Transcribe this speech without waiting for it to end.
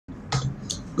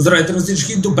Здравейте на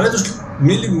всички, добре дошли,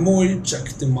 мили мои,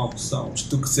 чакайте малко само, че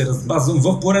тук се разбазвам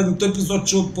в поредното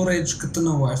епизодче от поредичката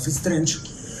на Life is Strange,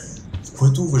 в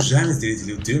което, уважаеми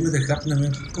зрители, отиваме да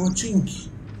хапнем палачинки.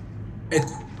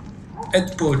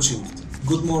 Ето палачинките.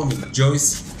 Good morning,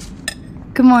 Joyce.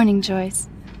 Good morning, Joyce.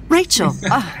 Rachel!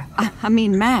 I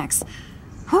mean, Max.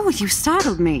 Oh, you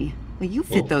startled me. Well, you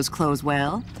fit those clothes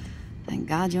well. Thank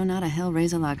God you're not a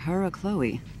hellraiser like her or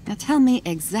Chloe. Now tell me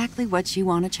exactly what you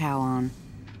want to chow on.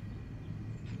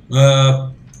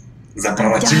 За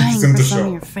палачинки съм дошъл. Dying for some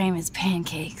of your famous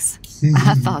pancakes.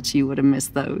 I thought you would have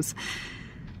missed those.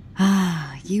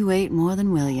 You ate more than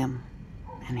William,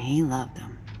 and he loved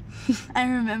them. I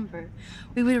remember.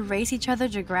 We would race each other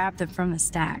to grab them from the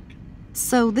stack.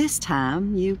 So this time,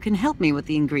 you can help me with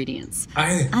the ingredients.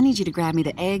 I need you to grab me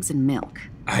the eggs and milk.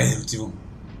 Айде, отивам.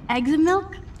 Eggs and milk?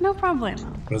 No problemo.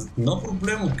 No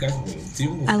problemo, как бе?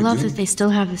 Отивам. I love that they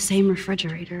still have the same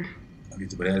refrigerator. Ами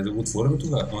добре, да го отворим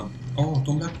тогава. О,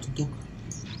 то млякото тук.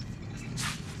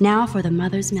 Now for the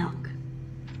mother's milk.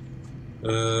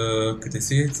 Къде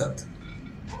са яйцата?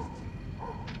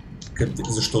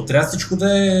 Защо трябва всичко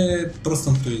да е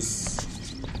пръснато из...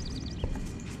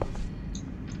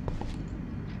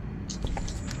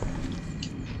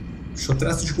 Защо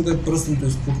трябва всичко да е пръснато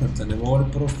из кухнята? Не мога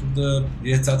ли просто да...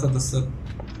 яйцата да са...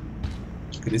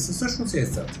 Къде са всъщност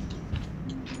яйцата?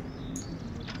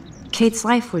 Kate's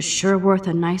life was sure worth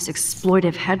a nice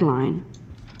exploitive headline.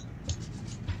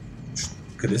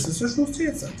 Къде са всъщност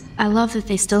яйцата? I love that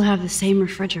they still have the same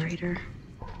refrigerator.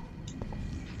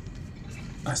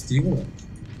 Стига.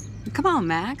 Come on,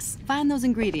 Max. Find those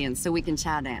ingredients so we can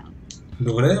chow down.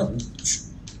 Добре.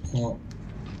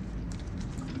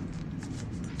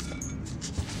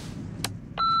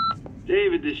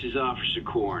 David, this is Officer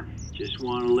Korn. Just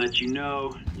want to let you know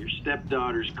your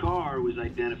stepdaughter's car was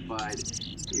identified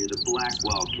near the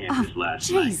Blackwell campus last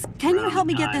night. Jeez, can you help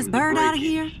me get this bird out of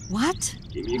here? What?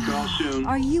 Give me a call soon.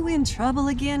 Are you in trouble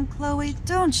again, Chloe?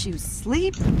 Don't you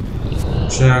sleep?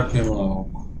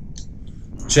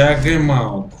 Чакай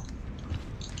малко.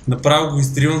 Направо го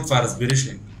изтривам това, разбираш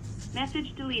ли? Message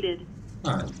deleted.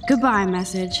 Goodbye,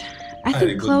 message. I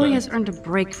think Chloe has earned a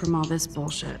break from all this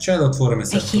bullshit. Чай да отворим I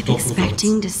сега. keep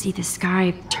expecting to see the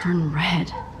sky turn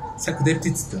red. Сега къде е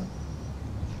птицата?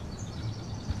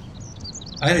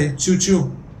 Айде,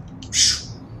 чил.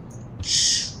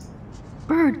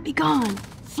 Bird, be gone.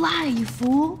 Fly, you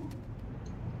fool.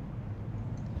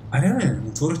 Айде,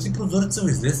 отворих ти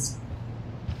прозореца, излез.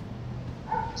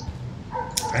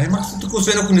 Айде, махте тук,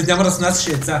 освен ако не няма да снасяш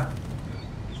яйца.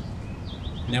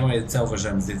 Няма яйца,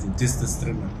 уважаеми зрители, те сте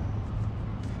стръгна.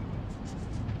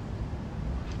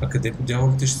 А къде по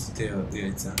дяволите ще са тези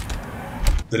яйца?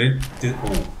 Дали те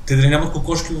дали нямат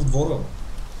кокошки в двора?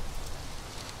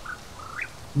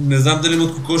 Не знам дали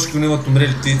имат кокошки, но имат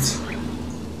умрели птици.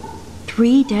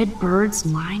 3 dead birds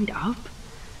lined up?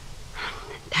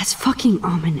 That's fucking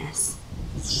ominous.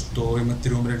 Защо има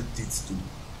 3 умрели птици тук?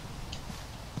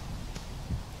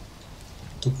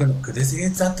 Тук, къде са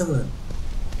яйцата, бе?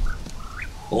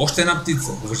 Още една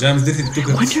птица. Уважаеми зрители, тук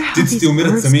птиците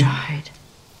умират сами.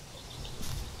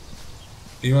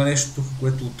 Има нещо тук,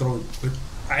 което отрови.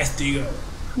 Ай, стига!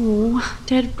 Oh,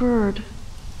 dead bird.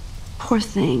 Poor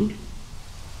thing.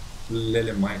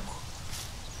 Леле, майко.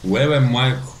 Уебе,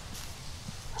 майко.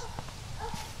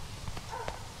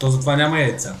 То затова няма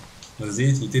яйца.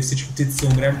 Разбирате ли? Те всички птици са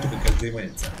умряли тук, как да има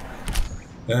яйца.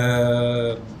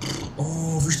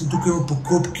 О, вижте, тук има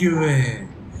покупки, бе.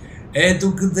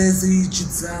 Ето къде са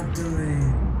яйчицата, бе.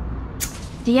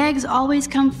 The eggs always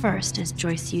come first, as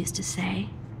Joyce used to say.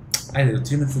 Айде,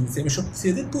 отиваме да се несеме, защото си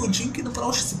ядат палачинки,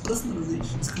 направо ще се пръсна, разбираш.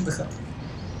 Искам да хапя.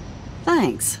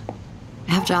 Thanks.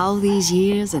 After all these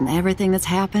years and everything that's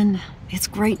happened, it's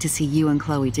great to see you and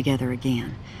Chloe together again.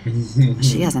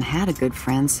 She hasn't had a good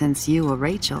friend since you or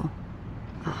Rachel.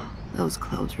 Oh, those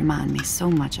clothes remind me so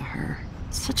much of her.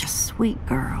 Such a sweet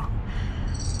girl.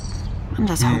 I'm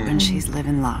just hoping she's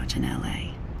living large in LA.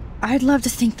 I'd love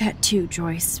to think that too,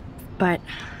 Joyce, but...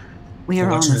 We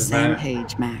are on the same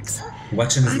page, Max. I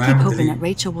keep hoping that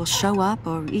Rachel will show up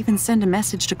or even send a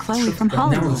message to Chloe from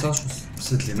Hollywood.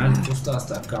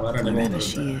 Wherever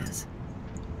she is.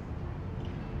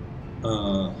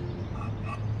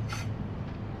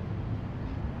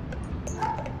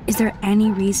 Is there any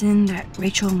reason that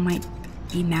Rachel might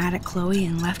be mad at Chloe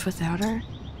and left without her?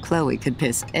 Chloe could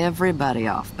piss everybody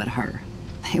off but her.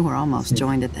 They were almost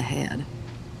joined at the head.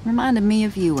 Reminded me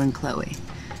of you and Chloe.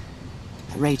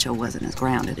 Rachel wasn't as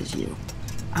grounded as you.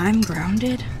 I'm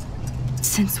grounded?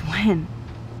 Since when?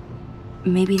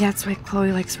 Maybe that's why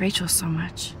Chloe likes Rachel so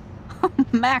much.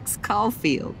 Max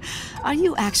Caulfield, are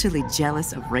you actually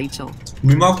jealous of Rachel?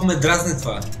 Ми малко ме дразне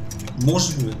това.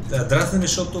 Може би, дразне ме,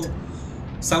 защото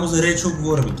само за Рейчел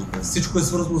говорим тук. Всичко е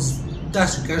свързано с... Да,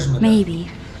 ще кажем. Maybe.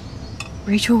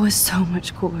 Rachel was so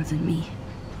much cooler than me.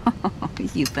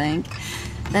 You think?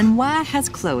 Then why has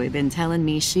Chloe been telling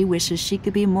me she wishes she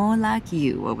could be more like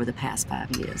you over the past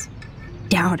 5 years?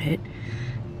 Doubt it.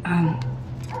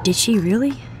 Did she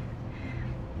really?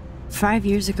 5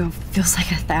 years ago feels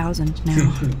like 1,000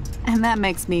 now. And that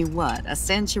makes me what, a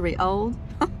century old?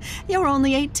 You're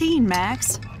only 18,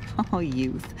 Max. Oh,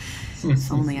 youth.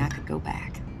 If only I could go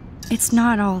back. It's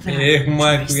not all that.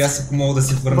 майко, аз ако мога да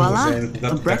се върна уважение, Voila,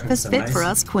 когато a breakfast fit for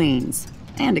us queens.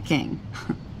 And a king.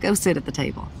 Go sit at the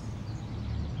table.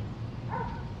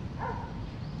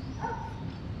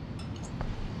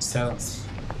 Сядам си.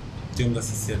 Отивам да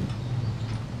се седна.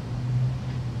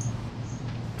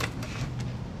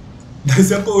 Дай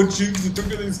сега палачинките, тук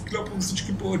да изкляпам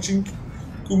всички палачинки.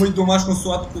 Ако има и домашно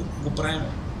сладко, го правим.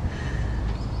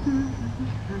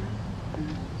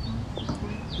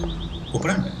 Го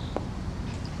правим, бе?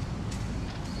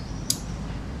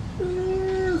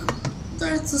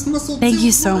 Thank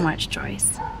you so much,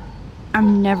 Joyce.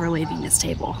 I'm never leaving this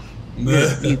table.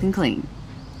 You can clean.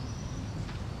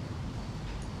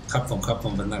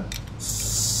 Хапвам веднага.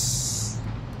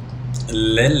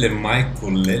 Леле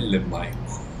майко, леле майко.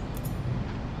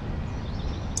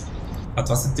 А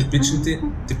това са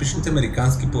типичните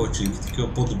американски палачинки,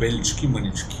 такива по-добелички и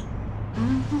мънички.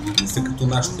 Не са като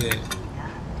нашите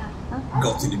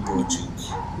готини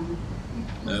палачинки.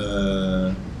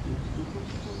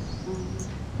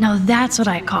 Now that's what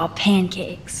I call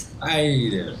pancakes.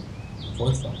 Айде, какво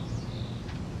е това?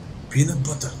 Peanut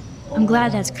butter. I'm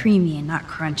glad that's creamy and not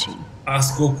crunchy.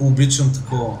 Аз колко обичам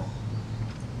такова.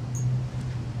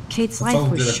 Kate's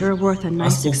life was sure worth a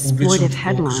nice exploitive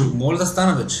headline. Моля да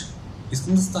стана вече.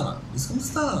 Искам да стана.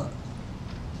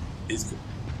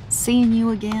 Seeing you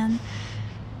again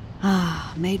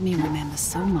made me remember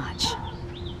so much.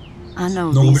 I know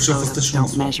these photos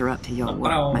don't measure up to your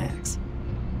work, Max.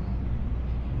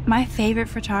 My favorite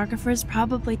photographers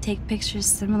probably take pictures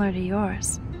similar to yours.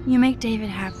 You make David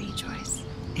happy, Joyce.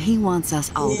 He wants us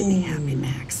all to be happy,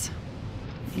 Max.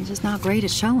 He's just not great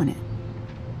at showing it.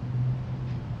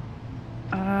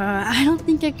 I don't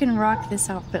think I can rock this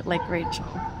outfit like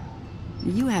Rachel.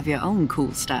 You have your own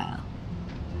cool style.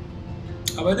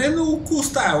 Абе, не е много cool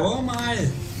style, ама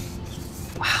айде.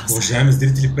 Уважаеми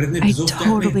зрители, предния епизод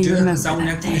бяхме само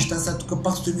някакви неща, сега тук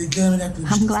пак стоим и гледаме някакви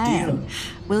неща. I'm glad.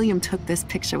 William took this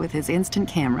picture with his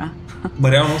instant camera.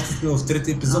 Ма реално още сме в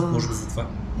третия епизод, може би за това.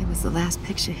 It was the last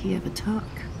picture he ever took.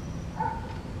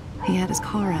 He had his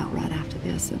car out right after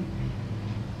this and...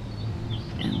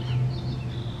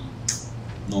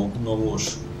 Много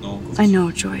лошо. I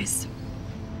know, Joyce.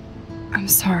 I'm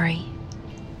sorry.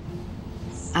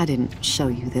 I didn't show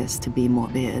you this to be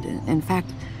morbid. In fact,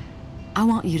 I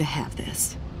want you to have this.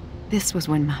 This was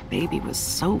when my baby was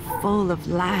so full of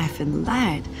life and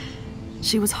light.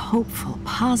 She was hopeful,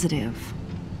 positive.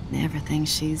 Everything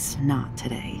she's not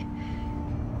today.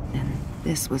 And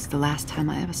this was the last time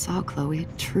I ever saw Chloe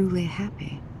truly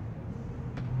happy.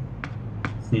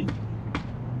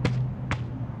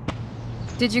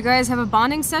 Did you guys have a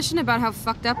bonding session about how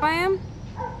fucked up I am?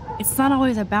 It's not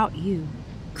always about you.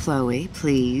 Chloe,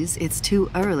 please. It's too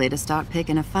early to start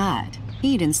picking a fight.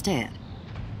 Eat instead.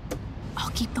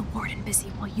 I'll keep the warden busy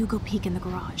while you go peek in the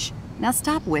garage. Now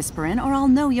stop whispering or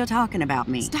I'll know you're talking about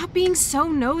me. Stop being so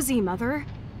nosy, Mother.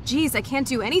 Jeez, I can't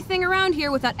do anything around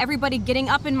here without everybody getting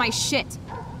up in my shit.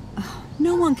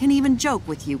 No one can even joke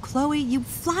with you, Chloe. You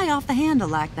fly off the handle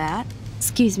like that.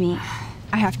 Excuse me.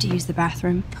 I have to use the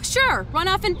bathroom. Sure, run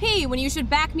off and pee when you should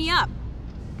back me up.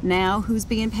 Now who's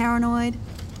being paranoid?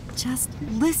 Just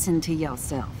listen to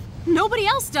yourself. Nobody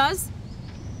else does.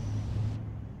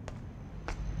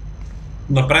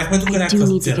 Направихме тук някаква сцена. I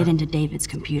do need to get into David's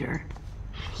computer.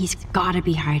 He's gotta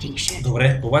be hiding shit.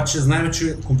 Добре, обаче знаем,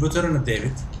 че компютъра на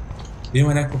Дейвид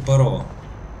има някаква парола.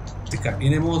 Така, и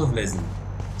не мога да влезем.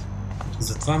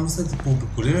 Затова мисля да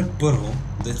пообиколиме първо,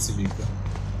 дето се вика.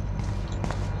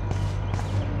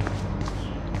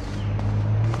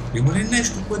 Има ли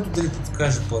нещо, което да ни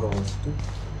подкаже паролата тук?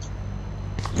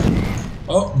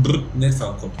 О, не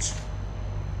това копче.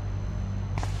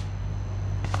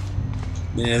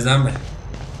 Не знам, бе.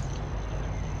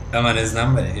 Ама не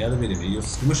знам, бе. Я да видим.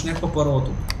 Имаш някаква парола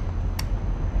тук.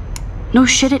 No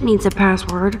shit, it needs a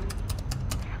password.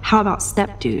 How about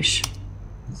step douche?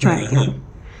 Try again.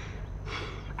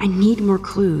 I need more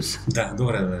clues. Да,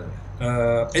 добре.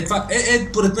 Това,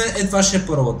 поред мен, това ще е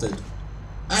паролата. Ето.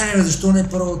 Айде, защо не е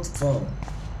паролата това?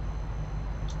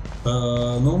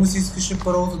 Много ми се искаше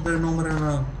паролата да е номера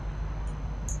на...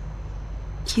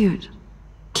 Cute.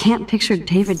 Can't picture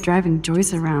David driving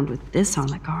Joyce around with this on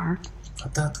the car. А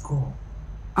да, такова.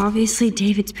 Obviously,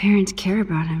 David's parents care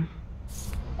about him.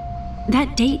 That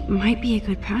date might be a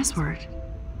good password.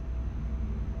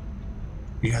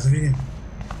 Я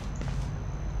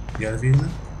да видим.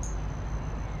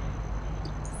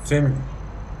 Family.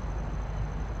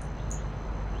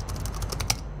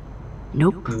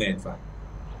 Nope. Не е това.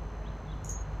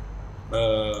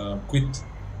 Quit.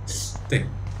 Те.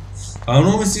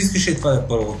 Много ми се искаше това да е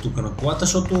първо тук на колата,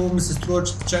 защото ми се струва,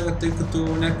 че печагата е като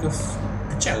някакъв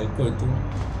печага, който...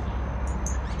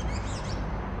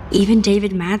 Even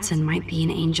David Madsen might be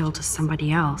an angel to somebody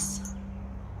else.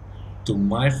 To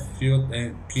my field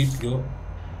and keep your...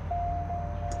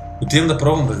 Отивам да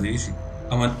пробвам да видиш.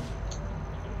 Ама...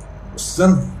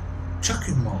 Сън...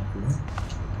 Чакай малко, бе.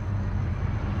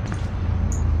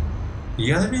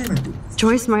 Я да видим тук.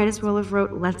 Joyce might as well have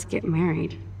wrote "Let's get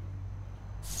married."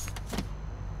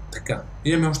 Така,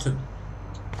 имаме още...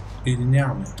 Или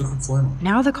нямаме. Тук какво има?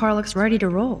 Now the car looks ready to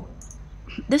roll.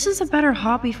 This is a better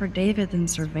hobby for David than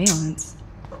surveillance.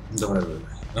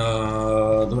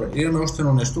 Добре, имаме още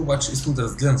едно нещо, обаче искам да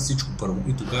разгледам всичко първо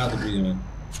и тогава да видим.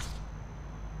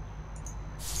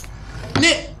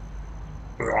 Не!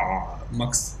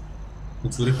 Макс,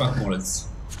 отвори пак, моля си.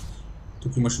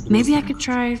 Тук имаше друга Maybe I страна. could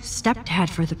try stepdad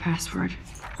for the password.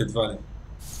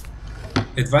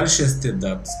 Едва ли ще е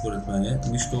stepdad, според мен.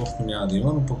 Нищо общо няма да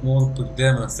има, но пък мога да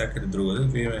подгледаме навсякъде другаде.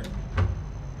 Видиме.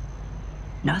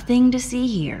 Nothing to see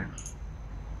here.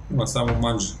 Има само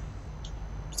манджа.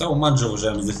 Само манджа,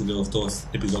 уважаеми зрители, в този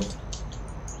епизод.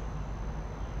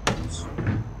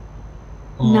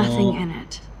 Nothing in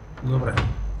it. Добре.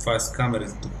 Това е с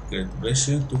камерите тук, където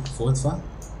беше. Тук какво е това?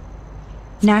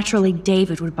 Naturally,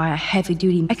 David would buy a heavy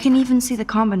duty. I can even see the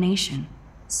combination.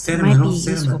 It might be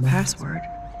a useful password.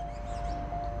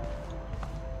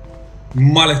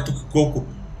 Малех тук колко.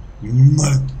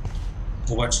 Малех.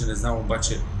 Обаче не знам,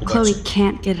 обаче. Chloe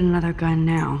can't get another gun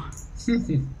now.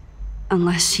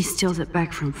 Unless she steals it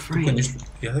back from Тук е Frank. нещо.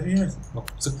 Я да видим. Ако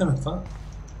цъкнем това.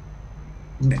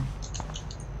 Не.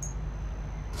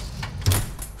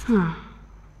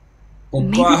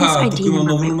 Опа, тук има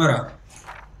много номера.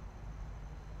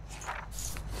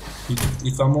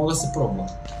 И това мога да се пробва.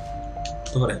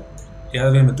 Добре. Я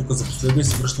да видим тук за последно и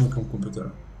се връщаме към компютъра.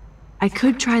 I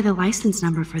could try the license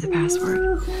number for the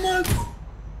password.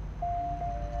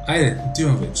 Айде,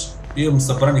 отивам вече. Имам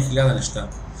събрани 1000 неща.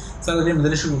 Сега да видим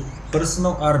дали ще го...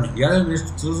 Personal Army. Я да видим нещо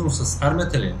свързано с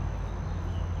армията ли?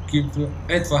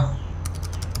 Е това.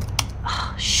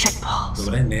 Shitballs.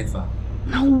 Добре, не е това.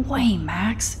 No way,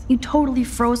 Max. You totally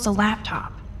froze the laptop.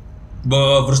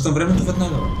 Връщам времето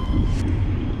веднага.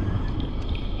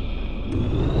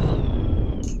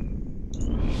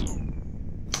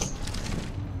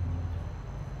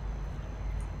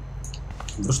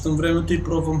 Връщам времето и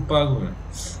пробвам пагове.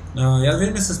 Я да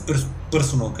видим с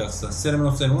персонал как са.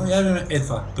 7/7. Я да видим е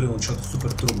това, примерно, защото е супер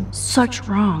трудно. Such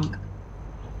wrong.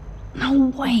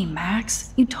 No way, Max.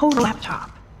 You total laptop.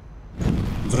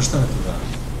 Връщаме това.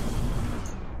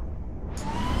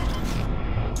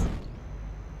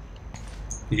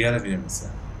 И я да видим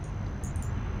сега.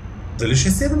 Дали ще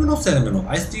е 7/7?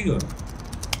 Ай стига.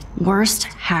 Worst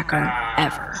hacker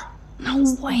ever. No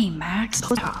way, Max.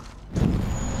 Stop.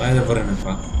 Дай да върнем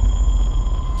това.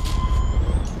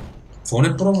 Какво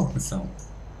не пробвахме само?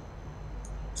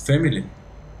 Family.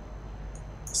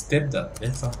 Stepdad.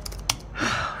 Е това.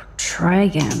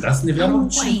 Try again. Аз не вярвам,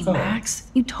 No че е way, това. Max.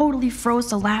 You totally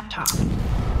froze the laptop.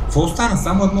 Какво остана?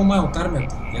 Само едно май от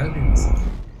армията. Я да видим се.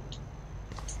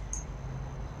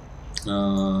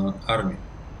 Армия.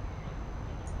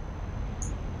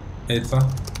 Е това.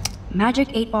 Magic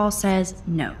 8 Ball says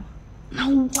no.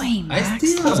 No way, Ай Max.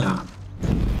 стига. Stop.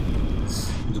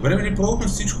 Добре, ми пробвахме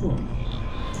всичко.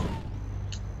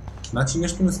 Значи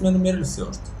нещо не сме намерили все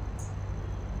още.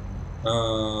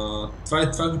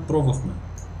 Това ги пробвахме.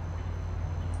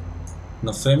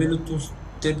 На Family-то,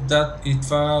 Stepdad и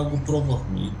това го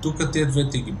пробвахме. И тук тези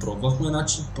двете ги пробвахме,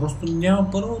 значи просто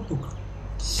няма парол тук.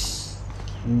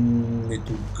 И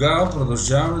тогава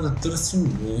продължаваме да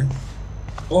търсим.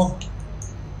 О!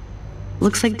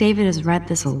 Looks like David has read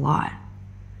this a lot.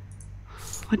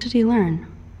 What did he learn?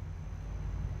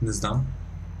 Не знам.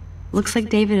 Looks like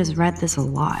David has read this a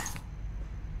lot.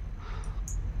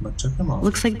 Ма чакай малко.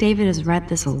 Looks like David has read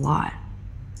this a lot.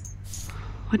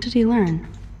 What did he learn?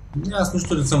 Аз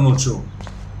нищо не съм научил.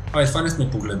 Ай, това не сме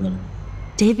погледнали.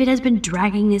 David has been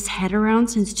dragging this head around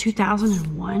since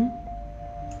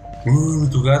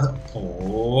 2001? Тогава...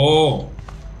 Ооо!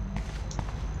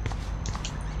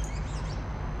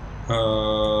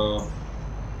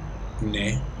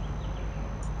 Не.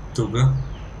 Тука.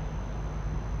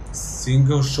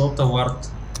 Single shot award.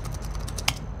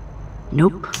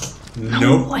 Nope. Nope.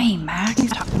 No way, Mac.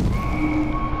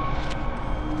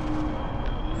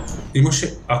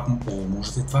 Имаше...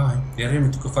 може да е това, бе.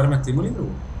 Яреми, тук в армията има ли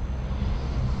друго?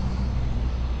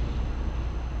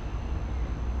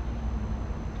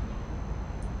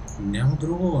 Няма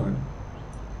друго, бе.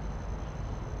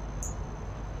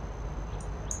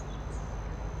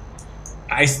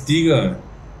 Ай, стига!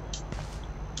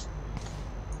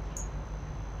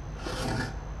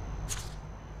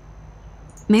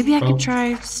 Maybe I could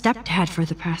try stepdad for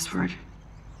the password.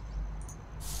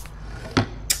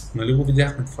 Нали го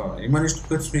видяхме това? Има нещо,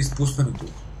 което сме изпуснали тук.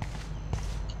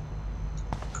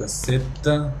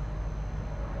 Касета.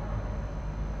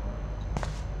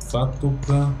 Това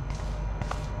тука.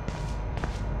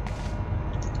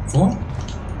 Какво?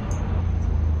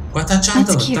 Коя е тази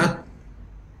чанта?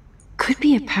 Could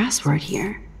be a password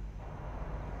here.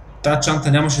 Тази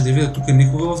чанта нямаше да видя тук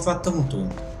никога в това тъмното.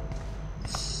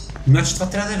 Значи това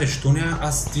трябва да е вече, то няма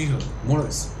аз стига. Моля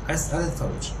ви се. Айде това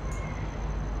вече.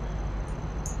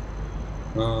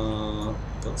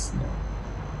 Точно.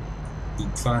 И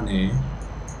това не е.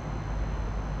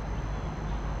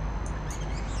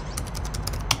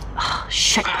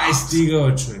 Ай, стига,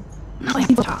 бе, човек.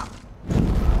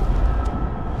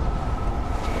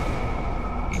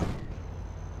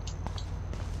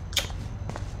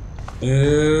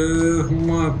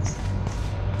 Мак.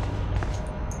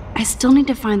 I still need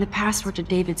to find the password to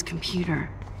David's computer.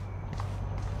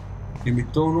 Еми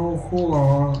то много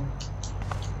хубаво.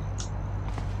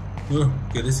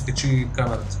 Къде се качи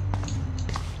камерата?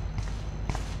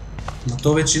 Но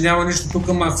то вече няма нищо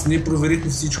тук, Макс. Ние проверихме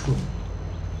всичко.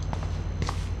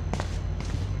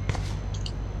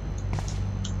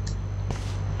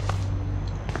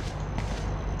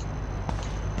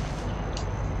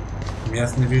 Ами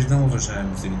аз не виждам,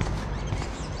 уважаеми зрители.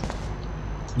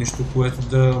 Нищо, което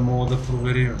да мога да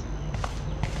проверим.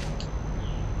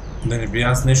 Да не би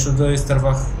аз нещо да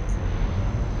изтървах.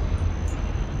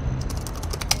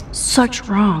 Such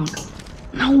wrong.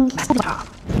 No, stop.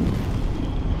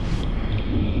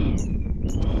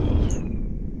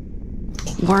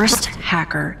 Worst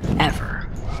hacker ever.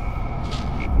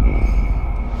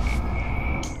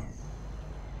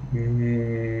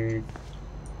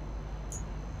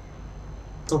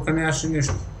 Тук нямаше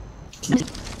нищо.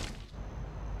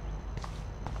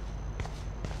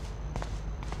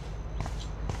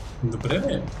 Добре,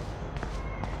 бе.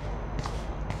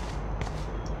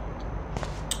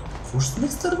 Какво ще сме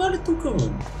изтървали тук, бе?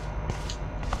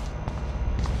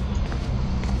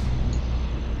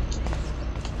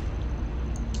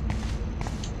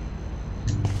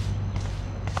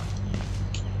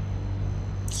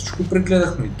 Всичко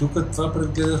прегледахме. И тук това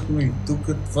прегледахме. И тук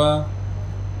това.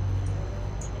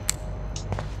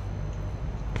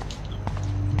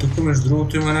 Тук между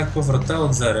другото има някаква врата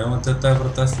отзади, ама тази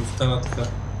врата си остава така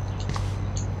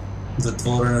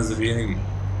затворена за винаги.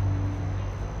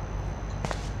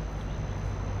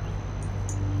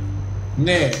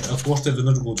 Не, ако още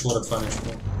веднъж го отворя това нещо.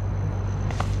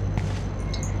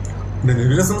 Не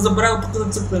би да съм забравил тук да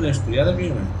цъкна нещо, я да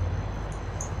видим.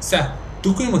 Сега,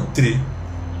 тук има 3,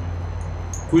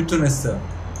 които не са.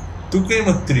 Тук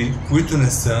има 3, които не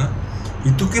са.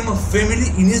 И тук има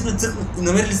Family и ние сме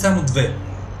намерили само 2.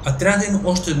 А трябва да има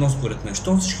още едно според мен.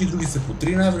 Щом всички други са по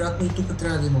 3, най-вероятно и тук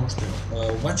трябва да има още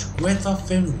едно. Обаче, кое е това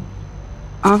Family?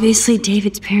 Obviously,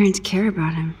 David's parents care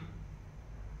about him.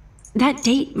 That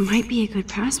date might be a good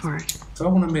password. Това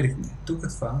го намерихме. Тук е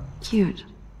това. Cute.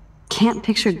 Can't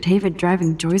picture David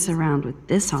driving Joyce around with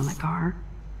this on the car.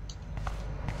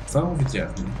 Това го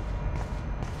видяхме.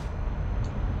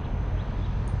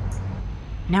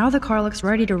 Now the car looks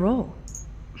ready to roll.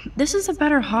 This is a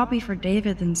better hobby for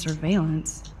David than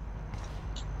surveillance.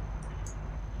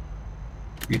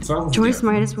 Joyce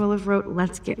might as well have wrote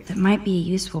 "Let's get." That might be a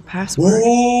useful password.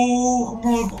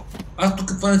 Аз тук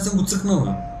това не съм го цъкнал,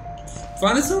 бе.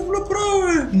 Това не съм го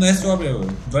направил, бе. Най-слабия, бе.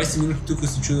 20 минути тук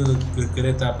се чуда къде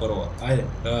е тази парола. Айде.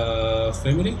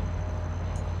 Family?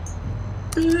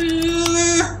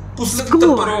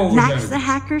 Последната парола, уважаеми. Max the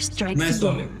hacker strikes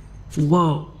again.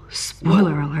 Whoa.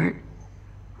 Spoiler alert.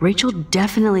 Rachel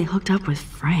definitely hooked up with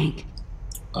Frank.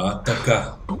 Така.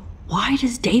 But why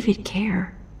does David care?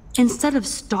 Instead of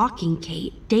stalking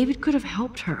Kate, David could have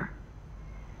helped her.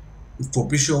 Какво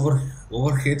пише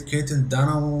overhead Kate and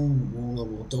Dana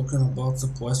talking about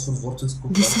supplies for vortex?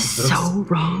 This is so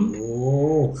wrong.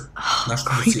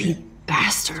 Creepy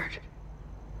bastard.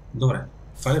 Добре,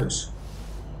 това ли беше?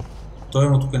 Той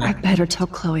има тук I better tell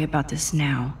Chloe about this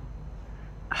now.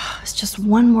 It's just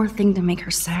one more thing to make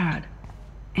her sad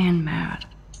and mad.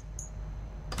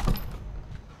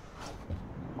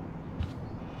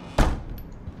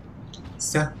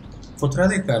 Сега, какво трябва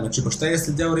да я кажем? Че баща е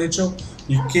следял Рейчъл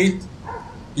и Кейт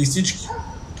и всички.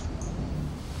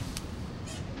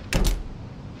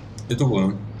 Ето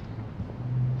го.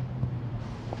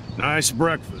 Nice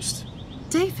breakfast.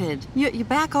 David, you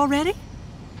back already?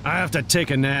 I have to take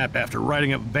a nap after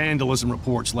writing up vandalism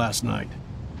reports last night.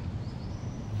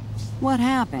 What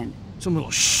happened? Some little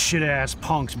shit-ass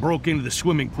punks broke into the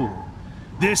swimming pool.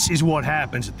 This is what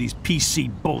happens at these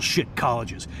PC bullshit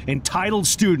colleges. Entitled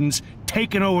students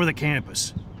taking over the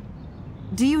campus.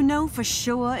 Do you know for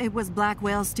sure it was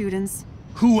Blackwell students?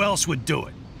 Who else would do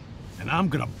it? And I'm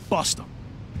gonna bust them.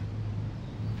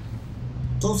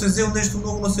 То се взел нещо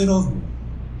много насериозно.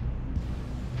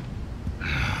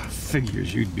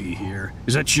 Figures you'd be here.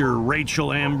 Is that your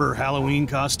Rachel Amber Halloween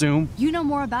costume? You know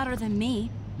more about her than me.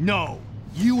 No.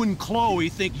 You and Chloe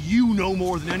think you know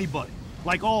more than anybody.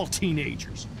 Like all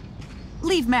teenagers.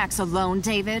 Leave Max alone,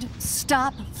 David.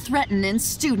 Stop threatening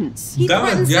students. He Damn it,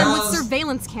 threatens them yes. with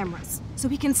surveillance cameras, so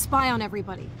he can spy on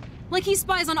everybody. Like he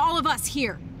spies on all of us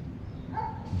here.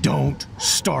 Don't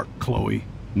start, Chloe.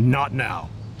 Not now.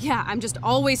 Yeah, I'm just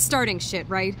always starting shit,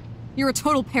 right? You're a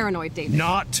total paranoid, David.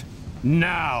 Not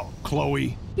now,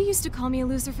 Chloe. You used to call me a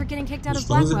loser for getting kicked out of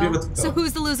Защо не Blackwell. забивате това? So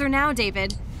who's the loser now, David?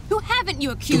 Who haven't you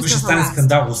Тук accused ще or стане harassed?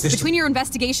 скандал, усещам. Between your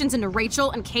investigations into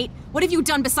Rachel and Kate, what have you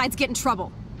done besides get in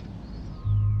trouble?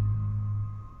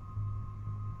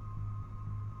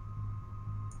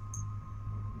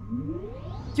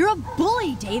 You're a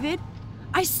bully, David.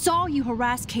 I saw you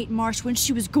harass Kate Marsh when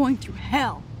she was going through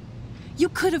hell. You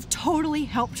could have totally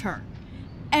helped her.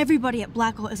 Everybody at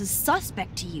Blackwell is a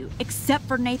suspect to you, except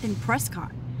for Nathan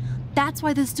Prescott. That's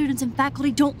why the students and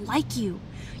faculty don't like you.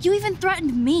 You even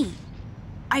threatened me.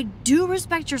 I do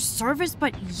respect your service,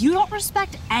 but you don't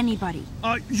respect anybody.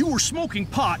 You were smoking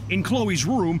pot in Chloe's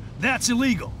room. That's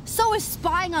illegal. So is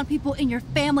spying on people in your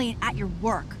family and at your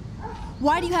work.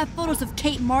 Why do you have photos of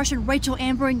Kate Marsh and Rachel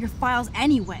Amber in your files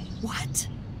anyway? What?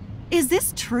 Is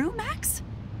this true, Max?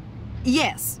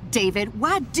 Yes, David.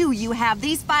 Why do you have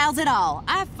these files at all?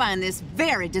 I find this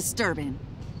very disturbing.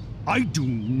 I do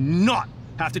not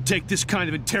have to take this kind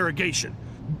of interrogation.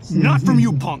 Not from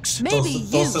you punks. Maybe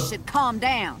you Toss it. should calm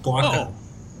down. Плака. Oh,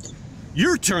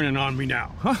 you're turning on me now,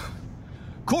 huh?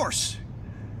 Of course.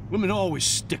 Women always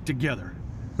stick together.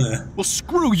 Well,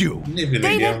 screw you. Не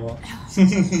винаги, ама.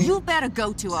 You better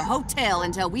go to a hotel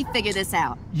until we figure this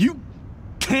out. You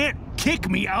can't kick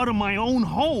me out of my own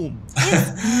home.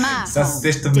 My Сега се home,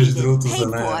 сещам между David, другото paid за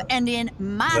for and in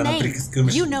my за една name. приказка,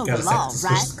 You know the кажа law, всякакъв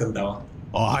свърши right? скандала.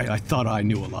 Oh, I thought I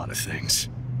knew a lot of things.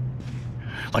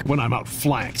 Like when I'm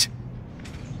outflanked.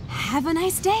 Have a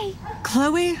nice day.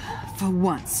 Chloe, for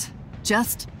once,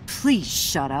 just please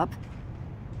shut up.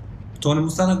 То не му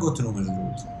стана готино, между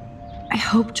другото. I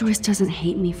hope Joyce doesn't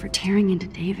hate me for tearing into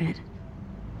David.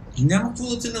 Няма какво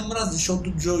да те намрази,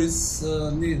 защото Джойс...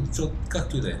 не, защото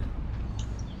както и да е.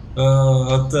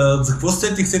 За какво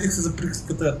сетих? Сетих се за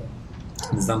приказката.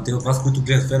 Не знам, те от вас, които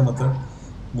гледат фермата,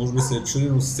 може би се е чули,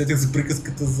 но сетих за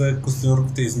приказката за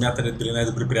костенурката и змията, били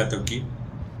най-добри приятелки.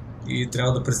 И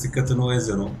трябва да пресекат едно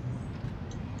езеро.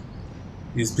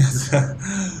 И змията...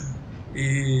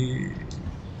 И...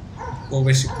 Какво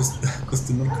беше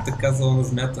костенурката казала на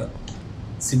змията?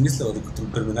 Си мисляла,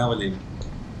 докато преминавали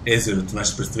езерото,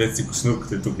 значи представете си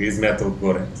костенурката е тук и змията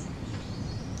отгоре.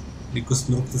 И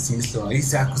костенурката си мисляла, и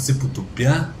сега ако се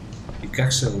потопя, и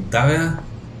как ще отдавя,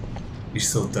 и ще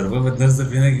се отърва веднъж за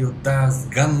винаги от тази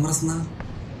сган мръсна.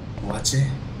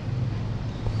 Обаче,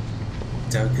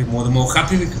 тя вика, мога да ме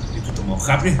охапи, вика. И като ме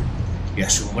охапи, и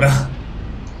аз ще умра.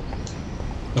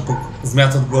 А пък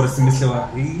змията отгоре си мисляла,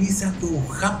 и сега ако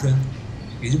охапя,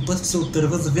 един път се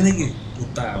отърва за винаги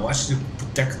от тая лаша,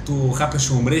 тя като хапя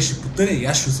ще умре и ще потъне и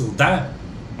аз ще се отдавя.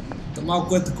 Та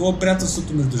малко е такова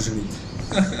приятелството между жените.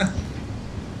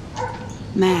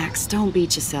 Max, don't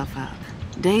beat yourself up.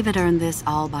 David earned this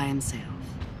all by himself.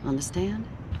 Understand?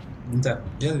 Да,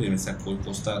 я да видим сега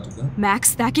какво става тук. Max,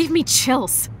 that gave me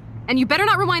chills. And you better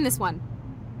not rewind this one.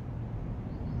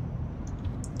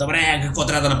 Добре, какво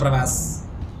трябва да направя аз?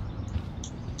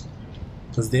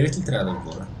 С 9 ли трябва да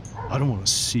говоря? I don't want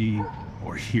to see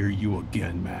or hear you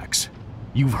again, Max.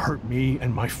 You've hurt me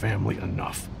and my family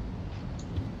enough.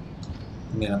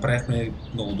 Не направихме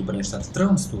много добре нещата.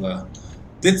 Тръгвам с това.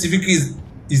 Те си вика,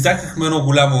 изякахме едно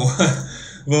голямо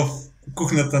в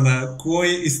кухнята на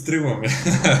Клои и стръгваме.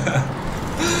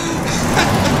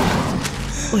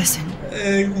 Listen,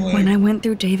 when I went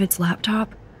through David's laptop,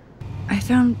 I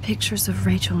found pictures of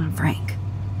Rachel and Frank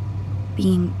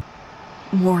being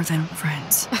more than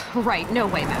friends. Right, no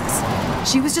way, Max.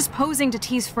 She was just posing to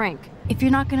tease Frank. If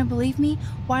you're not gonna believe me,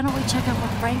 why don't we check out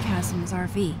what Frank has in his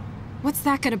RV? What's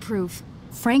that gonna prove?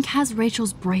 Frank has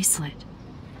Rachel's bracelet.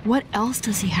 What else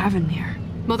does he have in there?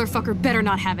 Motherfucker better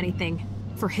not have anything.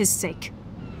 For his sake.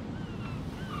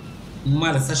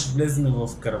 Маля, сега ще влезем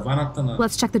в караваната на...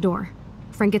 Let's check the door.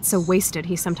 Frank gets so wasted,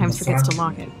 he sometimes forgets to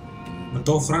lock it. На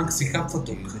този Франк си хапва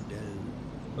тук.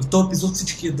 В този епизод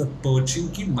всички ядат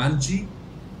палачинки, манджи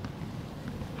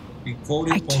и какво ли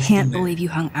I can't believe you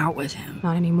hung out with him.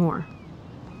 Not anymore.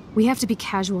 We have to be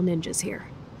casual ninjas here.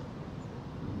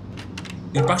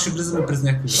 И пак ще влизаме през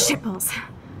някакви... Shipples.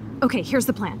 Okay, here's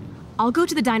the plan. I'll go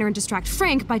to the diner and distract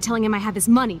Frank by telling him I have his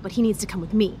money, but he needs to come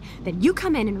with me. Then you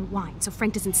come in and rewind so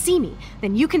Frank doesn't see me.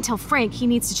 Then you can tell Frank he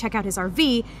needs to check out his RV,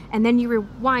 and then you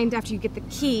rewind after you get the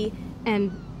key, and...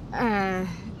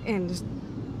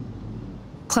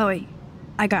 Chloe,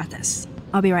 I got this.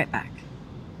 I'll be right back.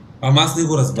 Ама аз не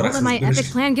го разбрах. Don't let my epic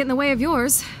plan get in the way of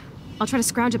yours. I'll try to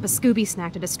scrounge up a Scooby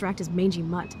snack to distract his mangy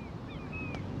mutt.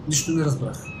 Нищо не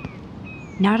разбрах.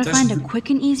 Now to find a quick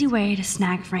and easy way to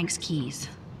snag Frank's keys.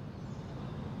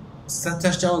 Сега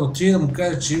тя ще да отиде да му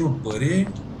каже, че има пари,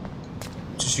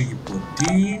 че ще ги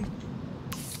плати.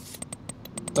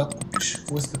 Татко пише.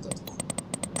 Какво иска татко?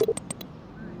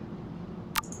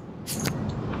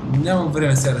 Нямам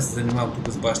време сега да се занимавам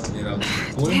тук с бащини работи.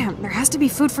 Damn, there has to be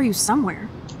food for you somewhere.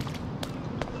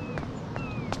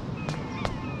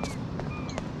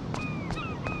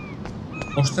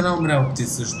 Още една умряла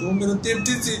птица също. Умират тия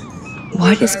птици!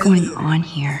 What is going on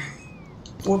here?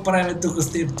 Какво правим тук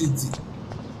с тия птици?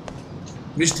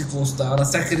 Вижте какво става.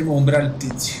 Навсякъде има умряли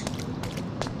птици.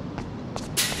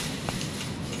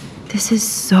 This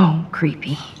is so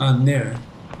creepy. А, не.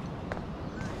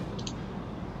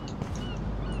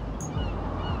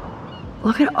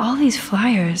 Look at all these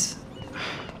flyers.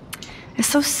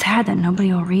 It's so sad that nobody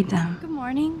will read them. Good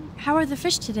morning. How are the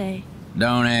fish today?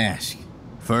 Don't ask.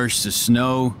 First the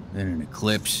snow, then an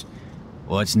eclipse.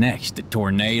 What's next? A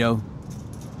tornado?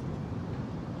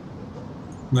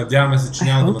 Надяваме се, че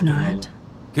няма да има торнадо.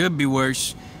 Could be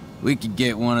worse. We could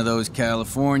get one of those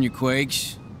California quakes.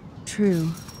 True.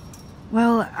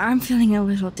 Well, I'm feeling a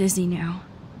little dizzy now.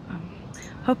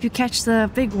 Hope you catch the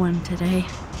big one today.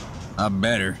 I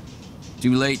better.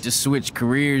 Too late to switch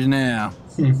careers now.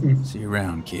 See you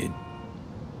around, kid.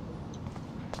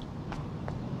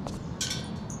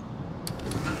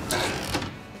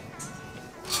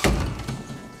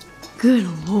 Good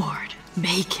Lord,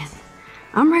 bacon.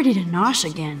 I'm ready to nosh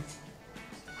again.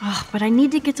 Oh, but I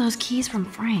need to get those keys from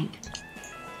Frank.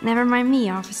 Never mind me,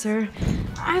 officer.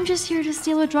 I'm just here to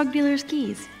steal a drug dealer's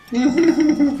keys.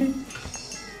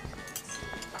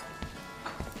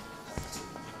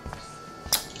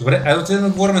 Добре, айде отидем да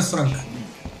говорим с Франк.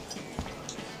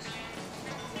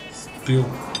 Спил.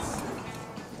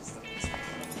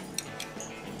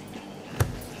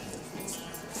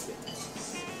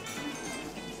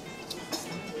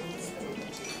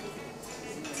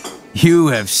 You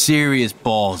have serious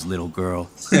balls, little girl.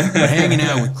 But hanging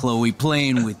out with Chloe,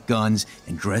 playing with guns,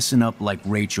 and dressing up like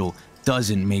Rachel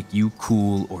doesn't make you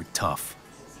cool or tough.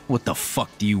 What the fuck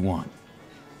do you want?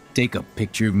 Take a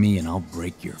picture of me and I'll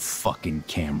break your fucking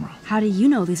camera. How do you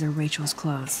know these are Rachel's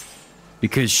clothes?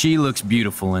 Because she looks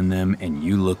beautiful in them and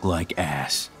you look like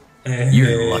ass.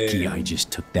 You're lucky I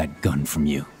just took that gun from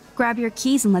you. Grab your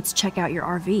keys and let's check out your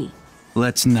RV.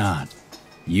 Let's not.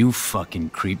 You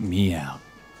fucking creep me out.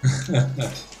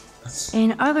 In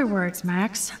other words,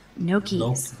 Max, no keys.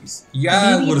 No keys.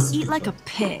 Yeah, maybe you eat like a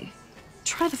pig.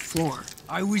 Try the floor.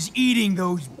 I was eating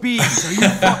those bees. Are you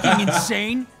fucking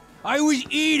insane? I was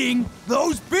eating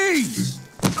those bees!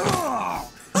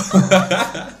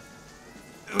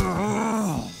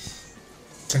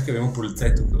 Чакай, има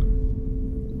полицай тук.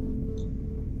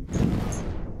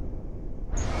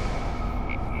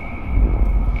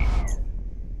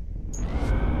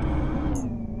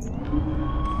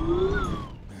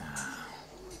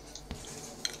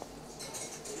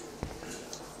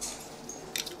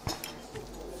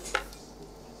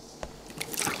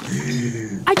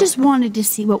 I just wanted to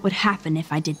see what would happen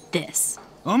if I did this.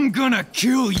 I'm gonna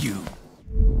kill you.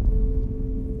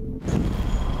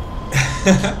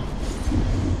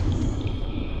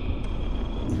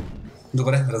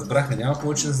 Добре, разбрахме, няма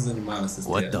повече да се занимаваме с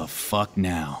това. What the fuck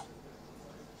now?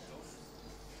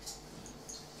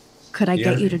 Could I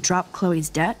get you to drop Chloe's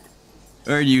debt?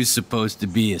 Are you supposed to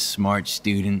be a smart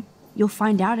student? You'll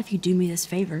find out if you do me this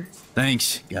favor. Thanks,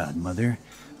 godmother,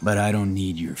 but I don't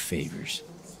need your favors.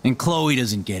 And Chloe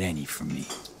doesn't get any from me.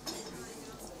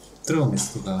 Тръгваме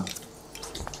се тогава.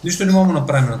 Нищо не мога да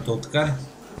направим на това, така ли?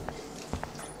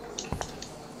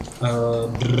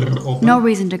 No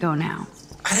reason to go now.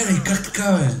 Аре бе, как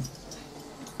така бе?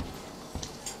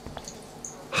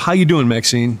 How you doing,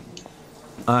 Maxine?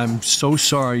 I'm so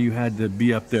sorry you had to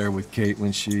be up there with Kate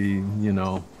when she, you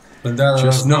know.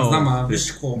 Just know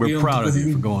we're proud of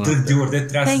you for going up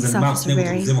there. Thanks, Officer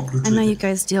Barry. I know you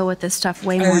guys deal with this stuff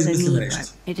way more than me,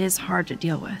 but it is hard to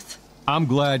deal with. I'm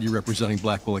glad you're representing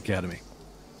Blackwell Academy.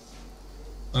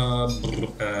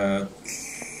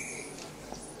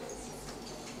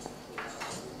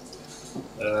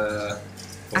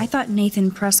 I thought Nathan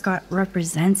Prescott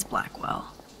represents Blackwell.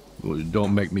 Well,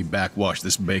 don't make me backwash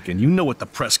this bacon. You know what the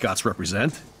Prescotts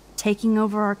represent. Taking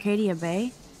over Arcadia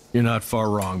Bay? You're not far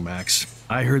wrong, Max.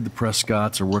 I heard the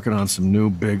Prescotts are working on some new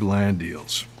big land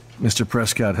deals. Mr.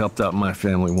 Prescott helped out my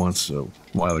family once a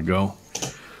while ago,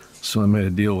 so I made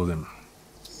a deal with him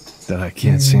that I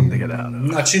can't seem to get out of.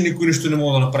 Значи никой нищо не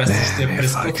мога да направи с тия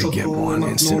If I could get one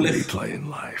Прескот, instant replay in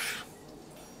life.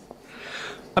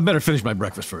 I better finish my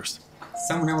breakfast first.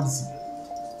 Само няма да си...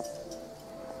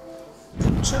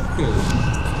 Чакай.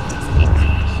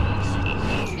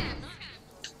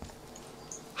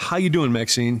 How you doing,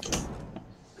 Maxine?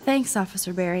 Thanks,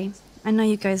 Officer Barry. I know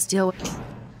you guys deal with...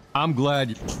 I'm glad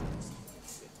you...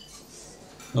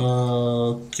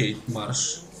 Kate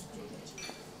Marsh.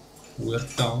 Weird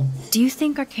town. Do you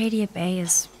think Arcadia Bay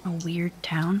is a weird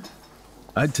town?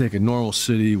 I'd take a normal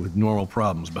city with normal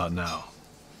problems about now.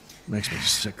 Makes me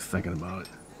sick thinking about it.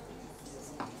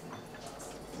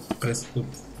 Prescott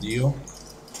deal.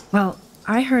 Well,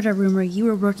 I heard a rumor you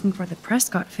were working for the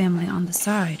Prescott family on the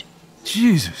side.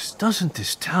 Jesus, doesn't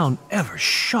this town ever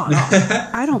shut up?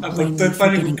 I don't blame you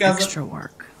for getting extra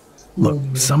work. Look,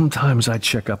 sometimes I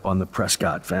check up on the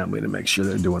Prescott family to make sure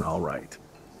they're doing all right.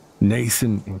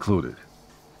 Nathan included.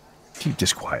 Keep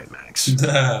this quiet, Max.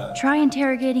 Try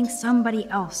interrogating somebody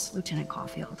else, Lieutenant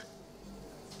Caulfield.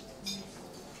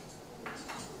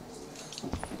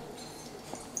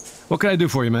 What can I do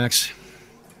for you, Max?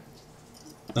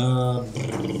 I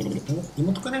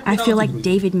feel like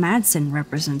David Madsen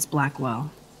represents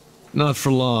Blackwell. Not for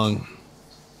long.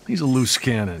 He's a loose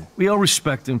cannon. We all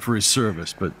respect him for his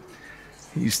service, but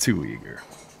he's too eager.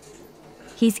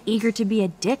 He's eager to be a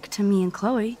dick to me and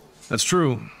Chloe. That's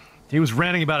true. He was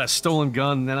ranting about a stolen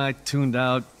gun, then I tuned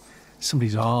out.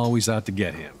 Somebody's always out to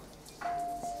get him.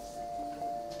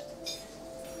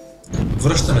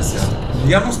 Връщаме се.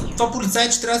 Явно това полицай,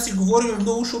 че трябва да си говорим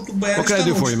много, защото бе... What can I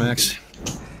do for you, Max?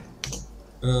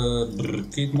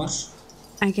 Kate Marsh?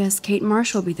 I guess Kate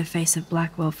Marsh will be the face of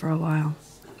Blackwell for a while.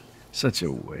 Such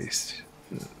a waste.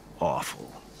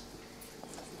 Awful.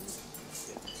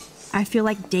 I feel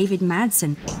like David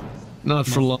Madsen. Not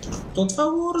for long. То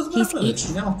това го разбрахме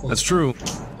вече, няма какво. That's true.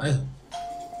 Айде.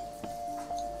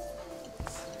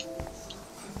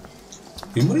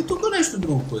 Има ли тук нещо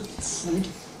друго, което?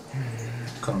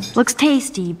 Looks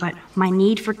tasty, but my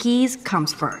need for keys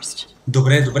comes first.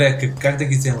 Добре, как да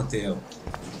ги вземате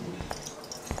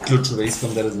ключове,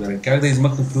 искам да разбера. Как да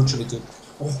измъкна ключовете?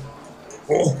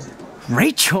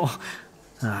 Rachel?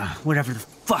 Whatever the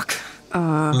fuck.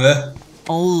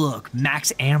 Oh look,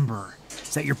 Max Amber.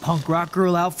 Is that your punk rock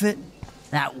girl outfit?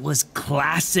 That was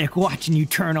classic watching you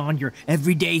turn on your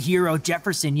everyday hero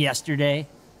Jefferson yesterday.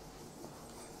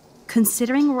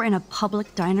 Considering we're in a public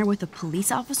diner with a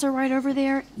police officer right over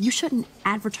there, you shouldn't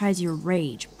advertise your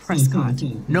rage, Prescott.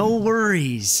 No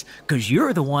worries, because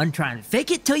you're the one trying to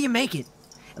fake it till you make it.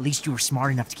 At least you were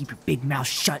smart enough to keep your big mouth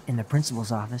shut in the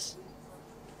principal's office.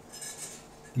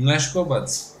 Знаеш какво,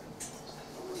 бац?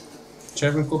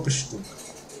 Чакай, какво пише тук?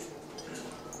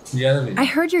 Я да видим. I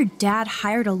heard your dad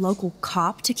hired a local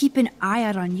cop to keep an eye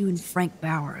out on you and Frank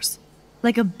Bowers.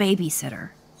 Like a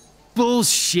babysitter.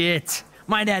 Bullshit!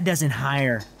 My dad doesn't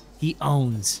hire. He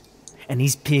owns. And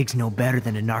these pigs know better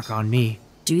than to narc on me.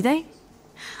 Do they?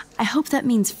 I hope that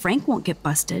means Frank won't get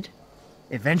busted.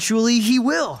 Eventually he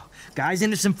will. Guy's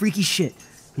into some freaky shit.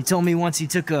 He told me once he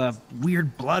took a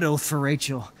weird blood oath for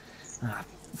Rachel.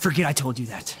 Forget I told you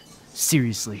that.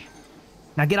 Seriously.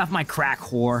 Now get off my crack,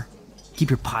 whore. Keep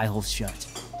your pie holes shut.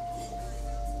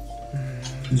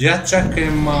 Я чакай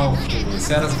малко.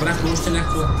 Сега разбрахме още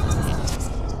някаква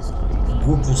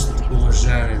глупост,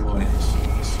 уважаеми мои.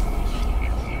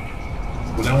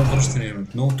 Голямо връщане.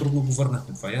 Много трудно го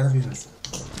върнахме това. Я да видим се.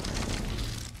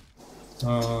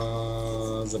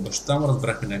 За баща му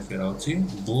разбрахме някакви работи.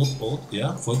 Blood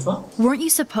oath, какво е това? Weren't you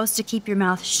supposed to keep your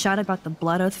mouth shut about the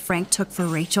blood oath Frank took for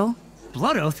Rachel?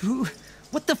 Blood oath?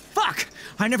 What the fuck?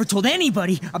 I never told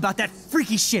anybody about that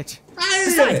freaky shit.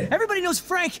 Besides, everybody knows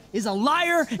Frank is a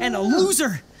liar and a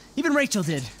loser. Even Rachel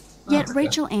did. Yet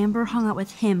Rachel Amber hung out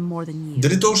with him more than you.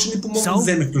 Дали той ще ни помогне да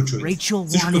вземе ключовете? Rachel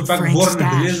Всичко wanted това Frank's говорене,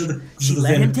 дали е stash. за да She let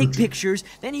вземе him take ключовете? pictures,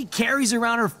 then he carries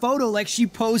around her photo like she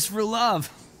posed for love.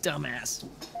 Dumbass.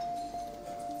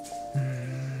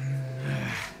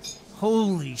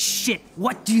 Holy shit,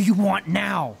 what do you want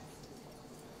now?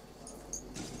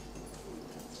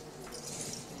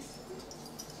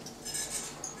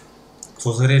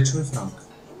 Какво за рече, бе, Франк?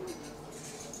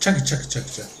 Чакай.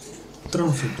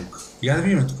 Тръгвам се от тук. Я да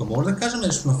видим тук. Може да кажем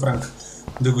нещо на Франк?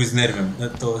 Да го изнервим.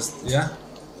 Тоест, я?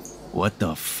 What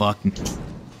the fuck?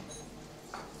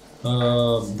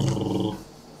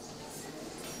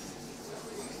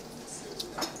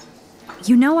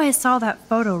 You know I saw that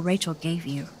photo Rachel gave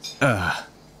you.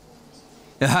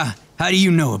 How do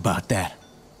you know about that?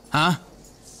 Huh?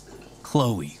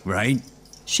 Chloe, right?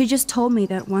 She just told me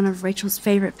that one of Rachel's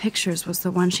favorite pictures was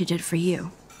the one she did for you.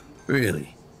 Really?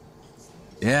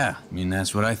 Yeah, I mean,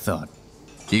 that's what I thought.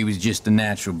 She was just a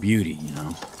natural beauty, you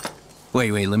know?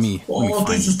 Wait, let me find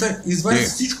it. Here,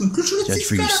 judge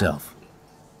for yourself.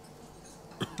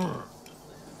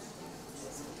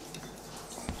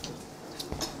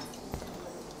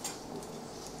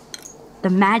 The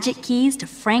magic keys to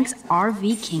Frank's RV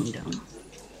kingdom.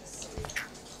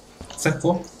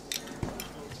 Какво?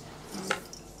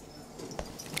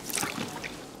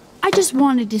 I just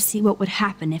wanted to see what would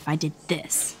happen if I did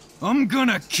this. I'm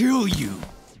gonna kill you.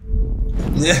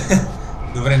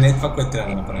 Добре, не е това, което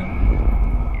трябва да направим.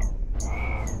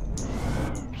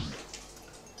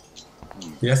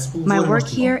 My work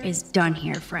here is done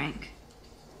here, Frank.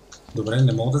 Добре,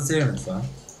 не мога да вземем това.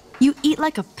 You eat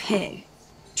like a pig.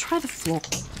 Try the floor.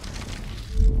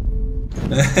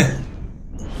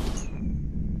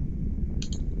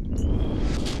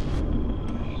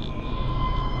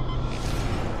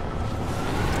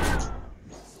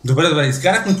 Добре,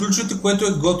 изкарахме ключовете, което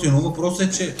е готино. Въпросът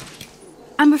е, че...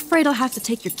 I'm afraid I'll have to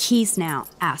take your keys now,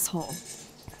 asshole.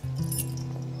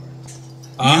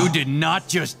 You did not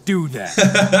just do that.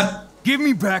 Give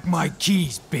me back my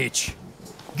keys, bitch.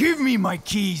 Give me my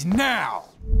keys now.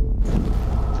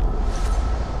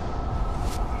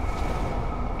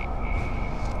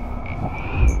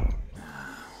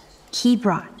 Key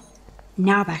brought.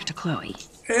 Now back to Chloe.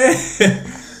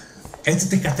 Ето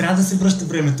така, трябва да се връща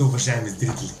времето, уважаеми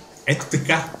зрители. Ето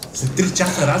така, след 3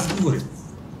 часа разговори.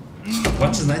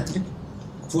 Обаче, знаете ли,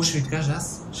 какво ще ви кажа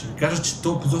аз? Ще ви кажа, че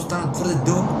този епизод стана твърде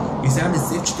дълъг и сега не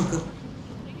се че тук.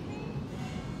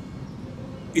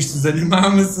 И ще се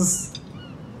занимаваме с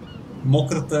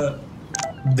мократа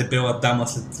дебела дама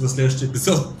в следващия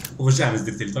епизод. Уважаеми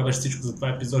зрители, това беше всичко за това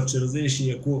епизод. Ще разделиш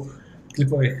и ако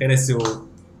клипа ви е харесал,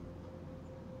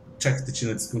 чакайте, че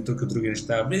натискам тук други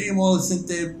неща. Винаги мога да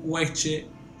снимете лайкче.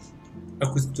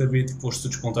 Ако искате да видите какво ще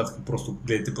случи по-нататък, просто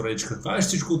гледайте поредичка. Това беше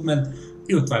всичко от мен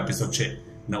и от това епизодче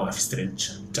на Life is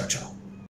Strange. Чао, чао!